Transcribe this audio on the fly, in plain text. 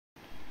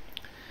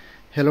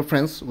Hello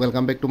friends,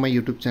 welcome back to my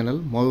YouTube channel.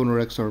 মই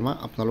অনুৰাগ শৰ্মা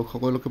আপোনালোক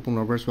সকলোকে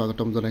পুনৰবাৰ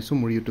স্বাগতম জনাইছো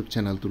মোৰ YouTube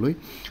চেনেলটোলৈ।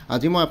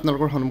 আজি মই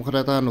আপোনালোকৰ সন্মুখত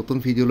এটা নতুন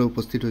ভিডিঅ' লৈ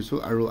উপস্থিত হৈছো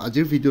আৰু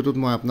আজিৰ ভিডিঅ'টোত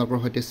মই আপোনালোকৰ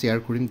সৈতে শেয়াৰ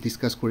কৰিম,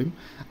 ডিসকাস কৰিম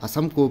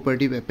আসাম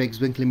কোঅপাৰেটিভ এপেক্স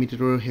বেংক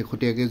লিমিটেডৰ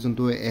হেখতিয়াকে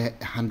যোনটো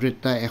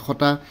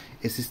 100টা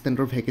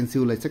এসিস্টেন্টৰ ভ্যাকেন্সি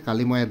ওলাইছে।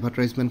 কালি মই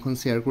এডভাৰটাইজমেন্টখন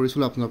শেয়াৰ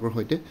কৰিছিলো আপোনালোকৰ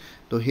সৈতে।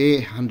 তো সেই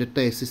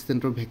 100টা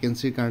এসিস্টেন্টৰ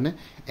ভ্যাকেন্সিৰ কাৰণে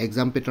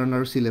এক্সাম প্যাটাৰ্ন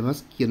আৰু সিলেবাস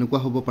কেনেকুৱা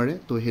হ'ব পাৰে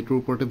তো হেতুৰ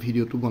ওপৰতে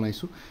ভিডিঅ'টো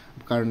বনাইছো।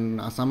 কাৰণ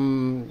আসাম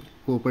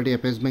কোঅপাৰেটিভ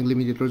এপেক্স বেংক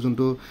লিমিটেডৰ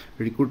যোনটো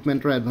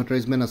ৰিক্ৰুটমেন্টৰ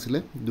এডভাৰটাইজমেন্ট আছিল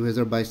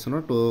 2022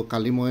 চনৰ। তো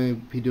কালি মই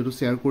ভিডিঅ'টো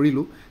শেয়াৰ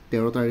কৰিলো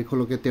 13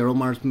 তাৰিখলৈকে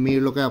 13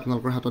 মে'লৈকে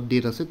আপোনালোকৰ হাতত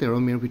ডেট আছে।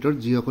 13 মে'ৰ ভিতৰত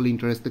যিসকল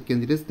ইন্টাৰেষ্টেড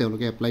কেণ্ডিডেটছ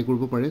তেওঁলোকে এপ্লাই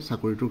কৰিব পাৰে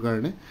চাকৰিটোৰ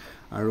কাৰণে।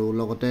 আৰু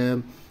লগতে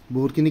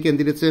বহুতখিনি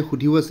কেণ্ডিডেটছে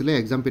সুধিও আছিলে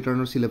এক্সাম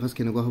প্যাটাৰ্নৰ সিলেবাস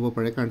কেনেকুৱা হ'ব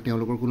পাৰে, কাৰণ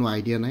তেওঁলোকৰ কোনো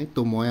আইডিয়া নাই।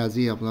 তো মই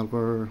আজি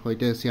আপোনালোকৰ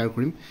সৈতে শেয়াৰ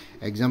কৰিম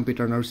এক্সাম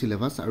প্যাটাৰ্নৰ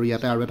সিলেবাস। আৰু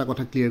ইয়াতে আৰু এটা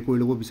কথা ক্লিয়াৰ কৰি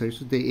ল'ব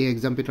বিচাৰিছো যে এই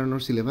এক্সাম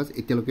প্যাটাৰ্নৰ সিলেবাস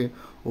এতিয়ালৈকে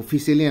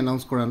অফিচিয়েলি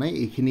এনাউন্স কৰা নাই।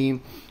 এইখিনি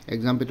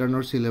exam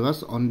প্যাটাৰ্নৰ syllabus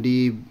on the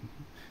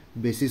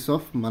basis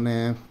of মানে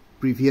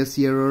প্ৰিভিয়াছ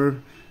ইয়াৰৰ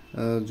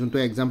যোনটো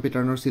এক্সাম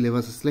প্যাটাৰ্নৰ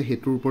সিলেবাস আছিলে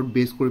হেতুৰ ওপৰত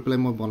বেছ কৰি পেলাই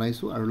মই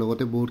বনাইছো। আৰু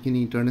লগতে বহুতখিনি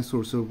ইন্টাৰনেট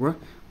সোৰ্চৰ পৰা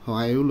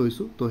সহায়ও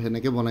লৈছো। তো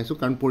হেনেকে বনাইছো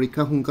কাৰণ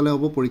পৰীক্ষা সোনকালে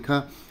হ'ব। পৰীক্ষা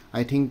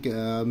আই থিংক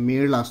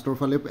মে'ৰ লাষ্টৰ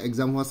ফালে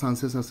এক্সাম হোৱা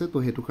চান্সেছ আছে। তো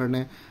হেতু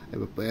কাৰণে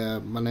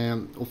মানে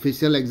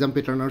অফিচিয়েল এক্সাম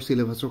প্যাটাৰ্নৰ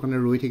সিলেবাসৰ কাৰণে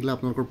ৰৈ থাকিলে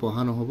আপোনালোকৰ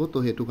পঢ়া নহ'ব। তো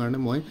হেতু কাৰণে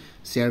মই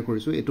শেয়াৰ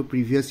কৰিছো। এটো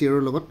প্ৰিভিয়াছ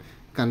ইয়াৰৰ লগত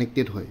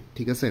কানেক্টেড হয়,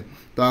 ঠিক আছে।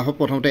 তো আহক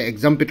প্ৰথমতে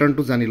এক্সাম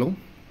প্যাটাৰ্নটো জানি লওঁ।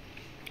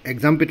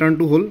 এক্সাম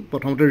প্যাটাৰ্নটো হ'ল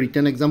প্ৰথমতে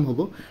ৰিটেন এক্সাম হ'ব।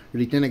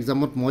 ৰিটেন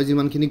এক্সামত মই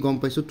যিমানখিনি গম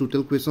পাইছো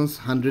টোটেল কুৱেশ্যনছ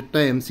 100টা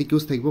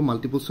MCQs থাকিব,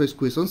 মাল্টিপল চইচ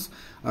কুৱেশ্যনছ,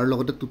 আৰু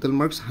লগতে টোটেল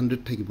মাৰ্কছ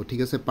 100 থাকিব,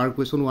 ঠিক আছে। পাৰ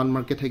কুৱেশ্যন 1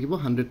 মাৰ্কে থাকিব।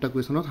 100টা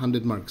কুৱেশ্যনত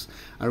 100 মাৰ্কছ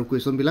আৰু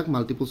কুৱেশ্যনবিলাক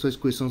মাল্টিপল চইচ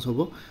কুৱেশ্যনছ হ'ব।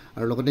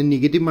 আৰু লগতে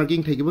নিগেটিভ মাৰ্কিং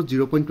থাকিব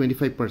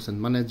 0.25%,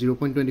 মানে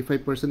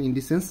 0.25% ইন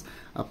দি সেন্স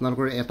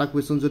আপোনালোকৰ এটা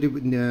কুৱেশ্যন যদি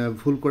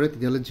ভুল কৰে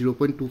তেতিয়াহ'লে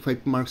 0.25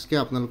 মাৰ্কছকে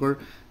আপোনালোকৰ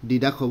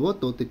ডিডাক্ট হ'ব।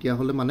 তো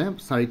তেতিয়াহ'লে মানে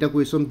 4টা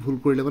কুৱেশ্যন ভুল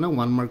কৰিলে মানে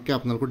 1 মাৰ্ককে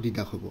আপোনালোকৰ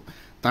ডিডাক্ট হ'ব।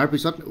 তাৰ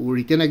পিছত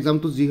ৰিটেন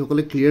এক্সামটো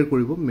যিসকলে ক্লিয়াৰ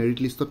কৰিব মেৰিট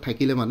লিষ্টত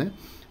থাকিলে মানে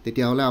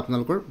তেতিয়াহ'লে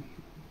আপোনালোকৰ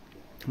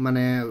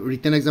মানে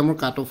ৰিটেন এক্সামৰ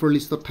কাট অফৰ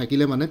লিষ্টত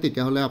থাকিলে মানে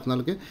তেতিয়াহ'লে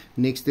আপোনালোকে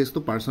নেক্সট ষ্টেজটো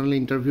পাৰ্চনেল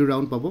ইণ্টাৰভিউ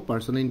ৰাউণ্ড পাব।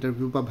 পাৰ্চনেল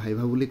ইণ্টাৰভিউ বা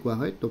ভাইভা বুলি কোৱা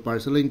হয়। তো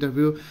পাৰ্চনেল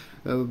ইণ্টাৰভিউ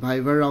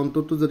ভাইভাৰ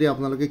ৰাউণ্ডটো যদি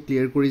আপোনালোকে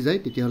ক্লিয়াৰ কৰি যায়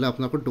তেতিয়াহ'লে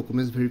আপোনালোকৰ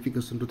ডকুমেণ্টছ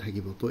ভেৰিফিকেশ্যনটো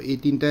থাকিব। তো এই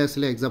তিনিটাই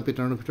আছিলে এক্সাম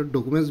প্যাটাৰ্নৰ ভিতৰত।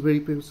 ডকুমেণ্টছ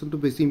ভেৰিফিকেশ্যনটো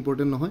বেছি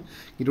ইম্পৰ্টেণ্ট নহয়,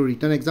 কিন্তু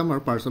ৰিটাৰ্ণ এক্সাম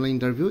আৰু পাৰ্চনেল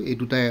ইণ্টাৰভিউ এই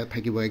দুটাই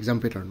থাকিব এক্সাম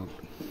প্যাটাৰ্নত।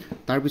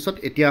 তাৰপিছত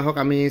এতিয়া আহক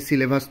আমি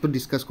সিলেবাসটো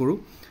ডিসকাস কৰোঁ।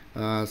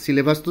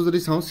 সিলেবাসটো যদি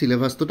চাওঁ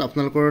সিলেবাসটোত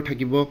আপোনালোকৰ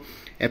থাকিব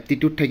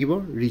এপ্টিটিউড থাকিব,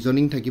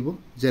 ৰিজনিং থাকিব,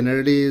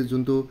 জেনেৰেলি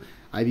যোনটো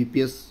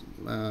IBPS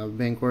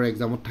বেংকৰ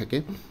এক্সামত থাকে,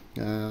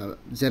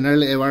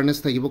 জেনেৰেল এৱাৰনেছ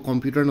থাকিব,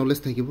 কম্পিউটাৰ নলেজ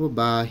থাকিব,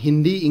 বা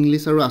হিন্দী,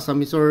 ইংলিছ আৰু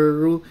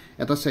আছামিছৰো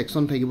এটা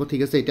ছেকশ্যন থাকিব,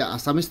 ঠিক আছে। এতিয়া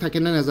আছামিছ থাকে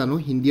নে নাজানো,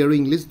 হিন্দী আৰু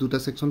ইংলিছ দুটা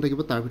ছেকশ্যন থাকিব।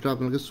 তাৰ ভিতৰত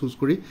আপোনালোকে চুজ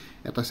কৰি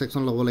এটা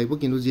ছেকশ্যন ল'ব লাগিব।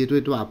 কিন্তু যিহেতু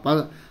এইটো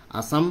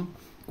আসাম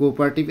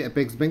কোঅপাৰেটিভ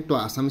এপেক্স বেংক, তো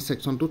আছামিছ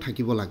ছেকশ্যনটো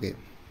থাকিব লাগে।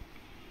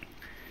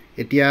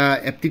 এতিয়া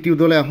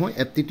এপ্টিটিউডলৈ আহোঁ।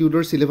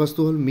 এপ্টিটিউডৰ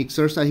সিলেবাসটো হ'ল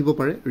মিক্সাৰ্ছ আহিব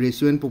পাৰে,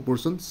 ratio' and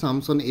প্ৰপৰ্চন,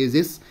 চামছ on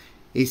ages,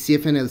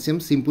 HCF and LCM,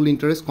 simple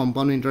interest,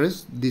 compound interest,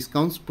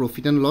 discounts,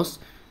 profit and loss,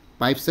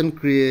 pipes and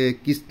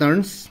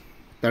কিষ্টাৰ্ণছ,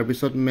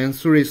 তাৰপিছত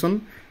মেনচুৰেশ্যন,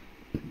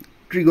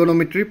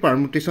 ট্ৰিগনমেট্ৰি,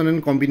 পাৰ্মুটেশ্যন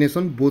এণ্ড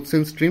কম্বিনেশ্যন, বুথছ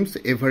এণ্ড ষ্ট্ৰীমছ,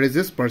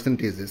 এভাৰেজেছ,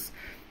 পাৰ্চেণ্টেজেছ,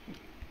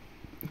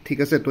 ঠিক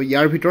আছে। তো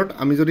ইয়াৰ ভিতৰত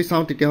আমি যদি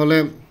চাওঁ তেতিয়াহ'লে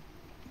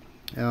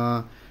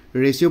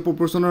ৰেচিঅ'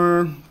 প্ৰপৰ্চনৰ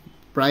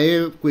প্ৰায়ে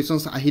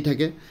কুৱেশ্যনছ আহি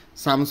থাকে,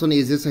 চামছ অন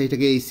এজেছ আহি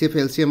থাকে, HCF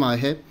LCM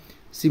আহে,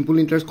 চিম্পল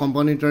ইণ্টাৰেষ্ট,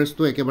 কম্পাউণ্ড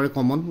ইণ্টাৰেষ্টটো একেবাৰে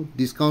common,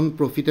 discount,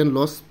 profit and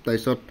loss,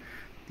 তাৰপিছত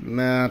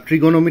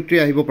ট্ৰিগনমেট্ৰি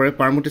আহিব পাৰে,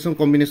 পাৰ্মুটেশ্যন,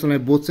 কম্বিনেশ্যন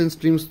হয়, বুথছ এণ্ড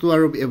ষ্ট্ৰীমছটো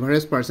আৰু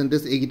এভাৰেজ,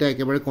 পাৰ্চেণ্টেজ এইকেইটা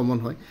একেবাৰে কমন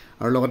হয়।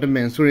 আৰু লগতে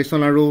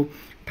মেনচুৰেশ্যন আৰু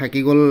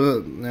থাকি গ'ল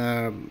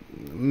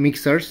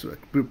মিক্সাৰ্ছ,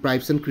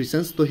 পাইপছ এণ্ড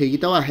ক্ৰিচেন্স, তো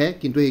সেইকেইটাও আহে,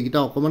 কিন্তু সেইকেইটা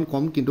অকণমান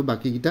কম, কিন্তু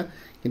বাকীকেইটা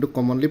কিন্তু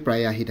কমনলি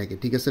প্ৰায় আহি থাকে,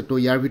 ঠিক আছে। তো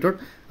ইয়াৰ ভিতৰত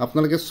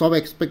আপোনালোকে চব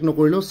এক্সপেক্ট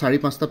নকৰিলেও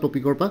 4-5টা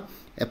টপিকৰ পৰা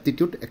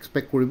এপ্টিটিউড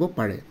এক্সপেক্ট কৰিব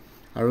পাৰে।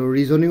 আৰু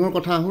ৰিজনিঙৰ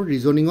কথা আহোঁ।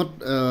 ৰিজনিঙত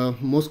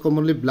মষ্ট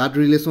কমনলি ব্লাড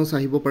ৰিলেশ্যনছ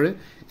আহিব পাৰে,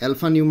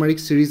 এলফা নিউমাৰিক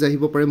ছিৰিজ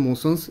আহিব পাৰে,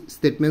 মোশ্যনছ,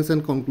 statements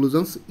and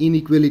কনক্লুজনছ,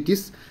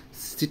 ইনইকুৱেলিটিছ,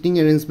 cheating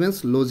arrangements,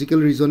 logical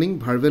reasoning,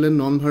 verbal and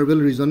non verbal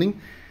reasoning,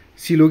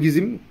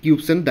 চিলগিজিম,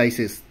 cubes and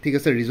ডাইচেছ, ঠিক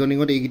আছে।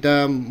 ৰিজনিঙত এইকেইটা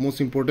মষ্ট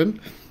ইম্পৰ্টেণ্ট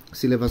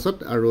চিলেবাছত।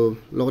 আৰু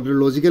লগতে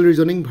logical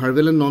reasoning,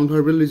 verbal and non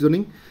verbal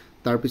reasoning,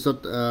 তাৰপিছত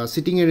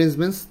cheating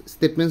arrangements,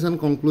 statements and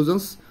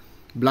কনক্লুজনছ,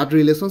 blood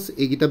relations,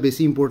 এইকেইটা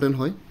বেছি ইম্পৰ্টেণ্ট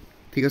হয়,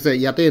 ঠিক আছে।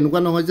 ইয়াতে এনেকুৱা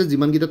নহয় যে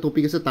যিমানকেইটা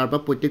টপিক আছে তাৰ পৰা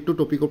প্ৰত্যেকটো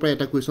টপিকৰ পৰা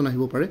এটা কুৱেশ্যন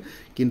আহিব পাৰে,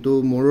 কিন্তু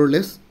মোৰ অৰ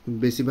লেছ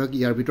বেছিভাগ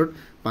ইয়াৰ ভিতৰত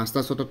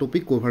 5টা-6টা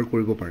টপিক কভাৰ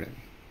কৰিব পাৰে।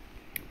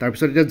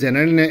 তাৰপিছত এতিয়া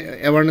জেনেৰেল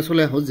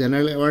এৱাৰনেছলৈ আহোঁ।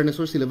 জেনেৰেল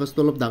এৱাৰনেছৰ চিলেবাছটো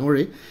অলপ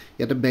ডাঙৰেই।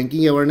 ইয়াতে বেংকিং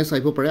এৱাৰনেছ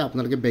আহিব পাৰে,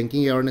 আপোনালোকে বেংকিং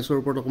এৱাৰনেছৰ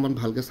ওপৰত অকণমান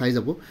ভালকৈ চাই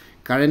যাব।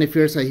 কাৰেণ্ট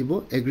এফেয়াৰ্ছ আহিব,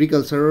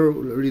 এগ্ৰিকালচাৰৰ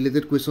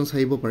ৰিলেটেড কুৱেশ্যনছ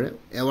আহিব পাৰে,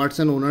 এৱাৰ্ডছ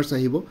এণ্ড অ'নাৰ্ছ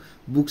আহিব,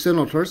 books and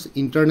অথৰ্ছ,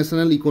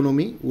 international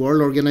economy,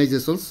 world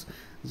organisations,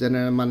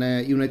 যেনে মানে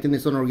ইউনাইটেড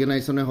নেশ্যন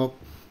অৰ্গেনাইজেশ্যনে হওক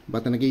বা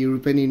তেনেকৈ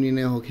ইউৰোপিয়ান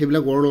ইউনিয়নে হওক,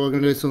 সেইবিলাক ৱৰ্ল্ড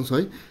অৰ্গেনাইজেশ্যনছ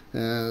হয়,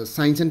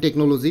 science and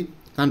technology,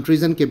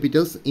 countries and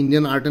capitals,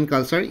 Indian art and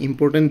culture,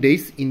 important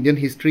days, Indian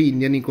history,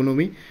 Indian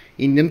economy,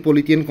 Indian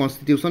polity and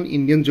constitution,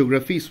 Indian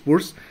geography,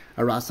 sports,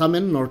 আৰু আসাম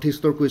এণ্ড নৰ্থ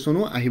ইষ্টৰ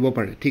কুৱেশ্যনো আহিব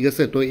পাৰে ঠিক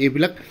আছে তো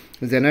এইবিলাক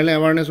জেনেৰেল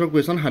এৱাৰনেছৰ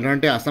কুৱেশ্যন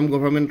সাধাৰণতে আসাম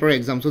গভৰ্ণমেণ্টৰ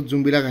এক্সামছত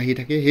যোনবিলাক আহি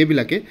থাকে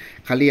সেইবিলাকে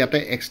খালি ইয়াতে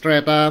এক্সট্ৰা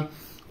এটা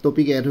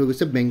টপিক এড হৈ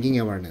গৈছে বেংকিং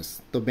এৱাৰনেছ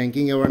তো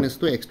বেংকিং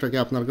এৱাৰনেছটো এক্সট্ৰাকৈ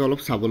আপোনালোকে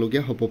অলপ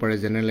চাবলগীয়া হ'ব পাৰে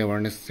জেনেৰেল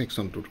এৱাৰনেছ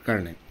ছেকশ্যনটোৰ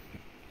কাৰণে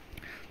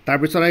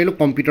তাৰপিছত আহিলোঁ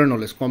কম্পিউটাৰ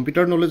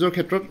নলেজৰ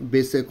ক্ষেত্ৰত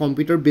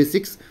computer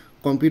basics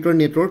computer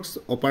networks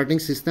operating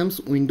systems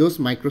Windows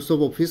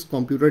Microsoft office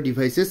computer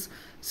devices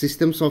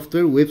system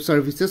software web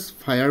services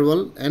firewall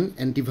and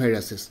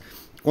এণ্টিভাইৰাছেছ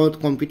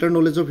computer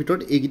নলেজৰ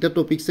ভিতৰত এইকেইটা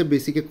টপিকছে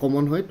বেছিকৈ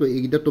কমন হয় তো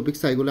এইকেইটা টপিক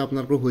চাই গ'লে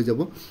আপোনালোকৰ হৈ যাব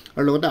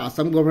আৰু লগতে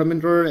আসাম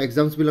গভৰ্ণমেণ্টৰ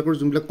এক্সামছবিলাকৰ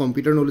যোনবিলাক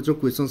কম্পিউটাৰ নলেজৰ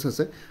কুৱেশ্যনছ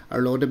আছে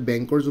আৰু লগতে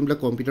বেংকৰ যোনবিলাক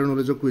কম্পিউটাৰ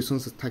নলেজৰ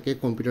কুৱেশ্যনছ থাকে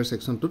কম্পিউটাৰ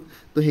ছেকশ্যনটোত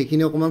তো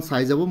সেইখিনি অকণমান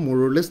চাই যাব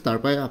ম'ৰলেছ তাৰ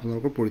পৰাই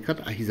আপোনালোকৰ পৰীক্ষাত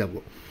আহি যাব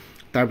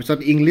তাৰপিছত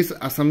ইংলিছ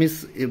আছামিজ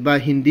বা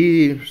হিন্দী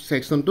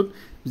ছেকশ্যনটোত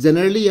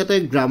জেনেৰেলি ইয়াতে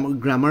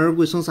গ্ৰামাৰৰ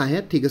কুৱেশ্যনছ আহে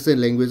ঠিক আছে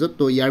লেংগুৱেজত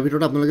তো ইয়াৰ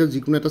ভিতৰত আপোনালোকে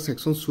যিকোনো এটা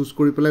ছেকশ্যন চুজ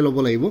কৰি পেলাই ল'ব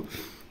লাগিব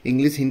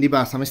ইংলিছ হিন্দী বা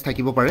আছামিজ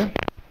থাকিব পাৰে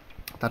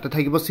তাতে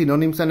থাকিব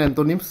চিননিমছ and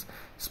এণ্টনিমছ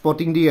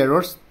spotting the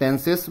errors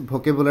টেন্সেছ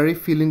ভকেবুলাৰী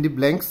fill in the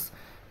blanks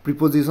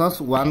প্ৰিপজিশ্যনছ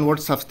one word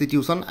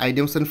substitution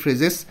আইডিয়মছ and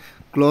ফ্ৰেজেছ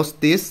close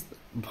test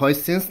voice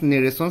change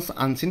নেৰেশ্যনছ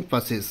unseen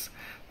passes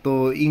তো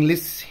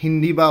ইংলিছ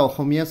হিন্দী বা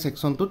অসমীয়া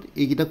ছেকশ্যনটোত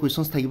এইকেইটা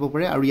কুৱেশ্যনছ থাকিব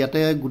পাৰে আৰু ইয়াতে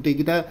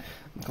গোটেইকেইটা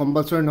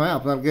কম্পালচৰি নহয়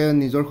আপোনালোকে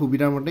নিজৰ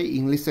সুবিধাৰ মতে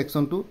ইংলিছ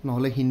ছেকশ্যনটো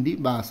নহ'লে হিন্দী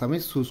বা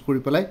আছামিজ চুজ কৰি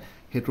পেলাই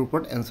সেইটোৰ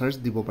ওপৰত এনচাৰ্ছ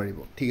দিব পাৰিব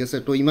ঠিক আছে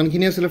তো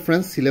ইমানখিনি আছিলে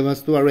ফ্ৰেণ্ডছ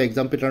চিলেবাছটো আৰু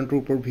এক্সাম পেটাৰ্ণটোৰ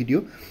ওপৰত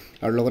ভিডিঅ'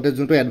 আৰু লগতে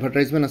যোনটো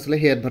এডভাৰটাইজমেণ্ট আছিলে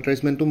সেই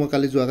এডভাৰটাইজমেণ্টটো মই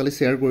যোৱাকালি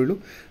শ্বেয়াৰ কৰিলোঁ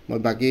মই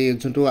বাকী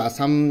যোনটো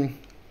আসাম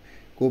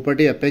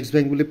কোঅপাৰেটিভ এপেক্স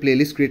বেংক বুলি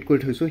প্লেলিষ্ট ক্ৰিয়েট কৰি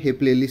থৈছোঁ সেই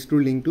প্লেলিষ্টটোৰ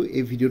লিংকটো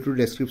এই ভিডিঅ'টোৰ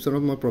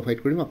ডেছক্ৰিপশ্যনত মই প্ৰভাইড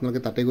কৰিম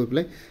আপোনালোকে তাতে গৈ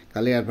পেলাই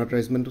কালি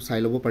এডভাৰটাইজমেণ্টটো চাই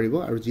ল'ব পাৰিব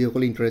আৰু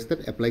যিসকল ইণ্টাৰেষ্টেড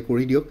এপ্লাই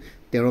কৰি দিয়ক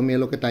 13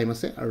 মে'লৈকে টাইম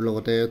আছে আৰু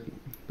লগতে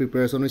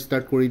প্ৰিপেৰেশ্যনো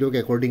ষ্টাৰ্ট কৰি দিয়ক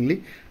একৰ্ডিংলি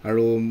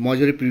আৰু মই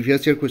যদি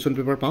প্ৰিভিয়াছ ইয়েৰ কুৱেশ্যন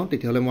পেপাৰ পাওঁ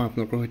তেতিয়াহ'লে মই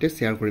আপোনালোকৰ সৈতে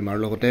শ্বেয়াৰ কৰিম আৰু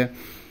লগতে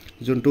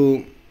যোনটো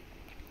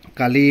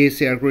কালি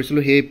শ্বেয়াৰ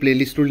কৰিছিলোঁ সেই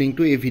প্লেলিষ্টটোৰ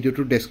লিংকটো এই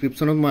ভিডিঅ'টোৰ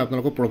ডেছক্ৰিপশ্যনত মই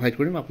আপোনালোকক প্ৰভাইড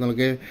কৰিম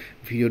আপোনালোকে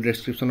ভিডিঅ'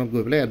 ডেছক্ৰিপশ্যনত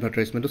গৈ পেলাই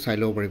এডভাৰটাইজমেণ্টটো চাই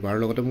ল'ব পাৰিব আৰু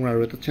লগতে মোৰ আৰু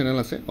এটা চেনেল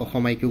আছে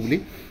অসম আই কিউ বুলি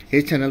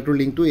সেই চেনেলটোৰ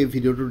লিংকটো এই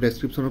ভিডিঅ'টোৰ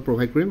ডেছক্ৰিপশ্যনত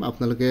প্ৰভাইড কৰিম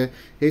আপোনালোকে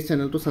সেই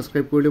চেনেলটো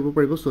ছাবস্ক্ৰাইব কৰি ল'ব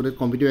পাৰিব চ' ডেট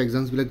কম্পিটিটিভ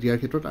এক্সামছবিলাক দিয়াৰ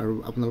ক্ষেত্ৰত আৰু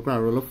আপোনালোকৰ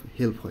আৰু অলপ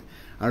হেল্প হয়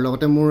আৰু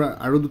লগতে মোৰ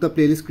আৰু দুটা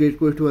প্লেলিষ্ট ক্ৰিয়েট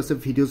কৰি থোৱা আছে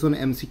ভিডিঅ'ছ অন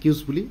MCQs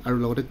বুলি আৰু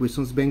লগতে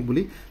কুৱেশ্যনছ বেংক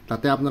বুলি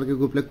তাতে আপোনালোকে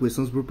গৈ পেলাই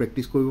কুৱেশ্যনছবোৰ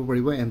প্ৰেক্টিছ কৰিব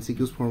পাৰিব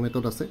MCQs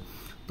ফৰ্মেটত আছে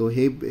তো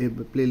সেই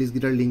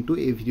প্লেলিষ্টকেইটাৰ লিংকটো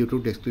এই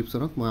ভিডিঅ'টোৰ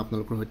ডেছক্ৰিপশ্যনত মই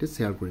আপোনালোকৰ সৈতে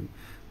শ্বেয়াৰ কৰিম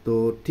তো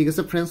ঠিক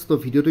আছে ফ্ৰেণ্ডছ তো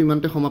ভিডিঅ'টো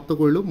ইমানতে সমাপ্ত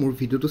কৰিলোঁ মোৰ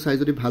ভিডিঅ'টো চাই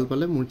যদি ভাল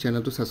পালে মোৰ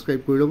চেনেলটো ছাবস্ক্ৰাইব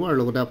কৰি ল'ব আৰু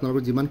লগতে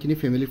আপোনালোকৰ যিমানখিনি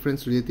ফেমিলি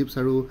ফ্ৰেণ্ডছ ৰিলেটিভছ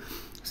আৰু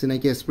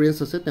চিনাকি এক্সপিৰিয়েঞ্চ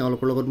আছে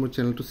তেওঁলোকৰ লগত মোৰ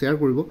চেনেলটো শ্বেয়াৰ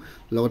কৰিব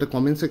লগতে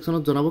কমেণ্ট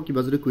ছেকশ্যনত জনাব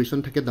কিবা যদি কুৱেশ্যন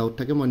থাকে ডাউট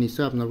থাকে মই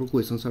নিশ্চয় আপোনালোকৰ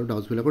কুৱেশ্যনছ আৰু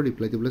ডাউটছবিলাকৰ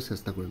ৰিপ্লাই দিবলৈ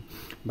চেষ্টা কৰিম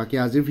বাকী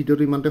আজিৰ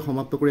ভিডিঅ'টো ইমানতে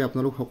সমাপ্ত কৰি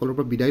আপোনালোক সকলোৰে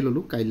পৰা বিদায়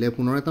ল'লোঁ কাইলৈ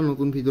পুনৰ এটা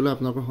নতুন ভিডিঅ'লৈ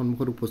আপোনালোকৰ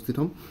সন্মুখত উপস্থিত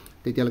হ'ম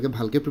তেতিয়ালৈকে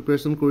ভালকৈ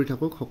প্ৰিপেৰেশ্যন কৰি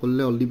থাকক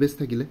সকলোলৈ অল দি বেষ্ট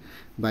থাকিলে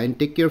বাই and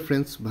tech care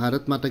friends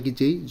Bharat মাতা কি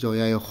জয় জয়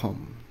আই অসম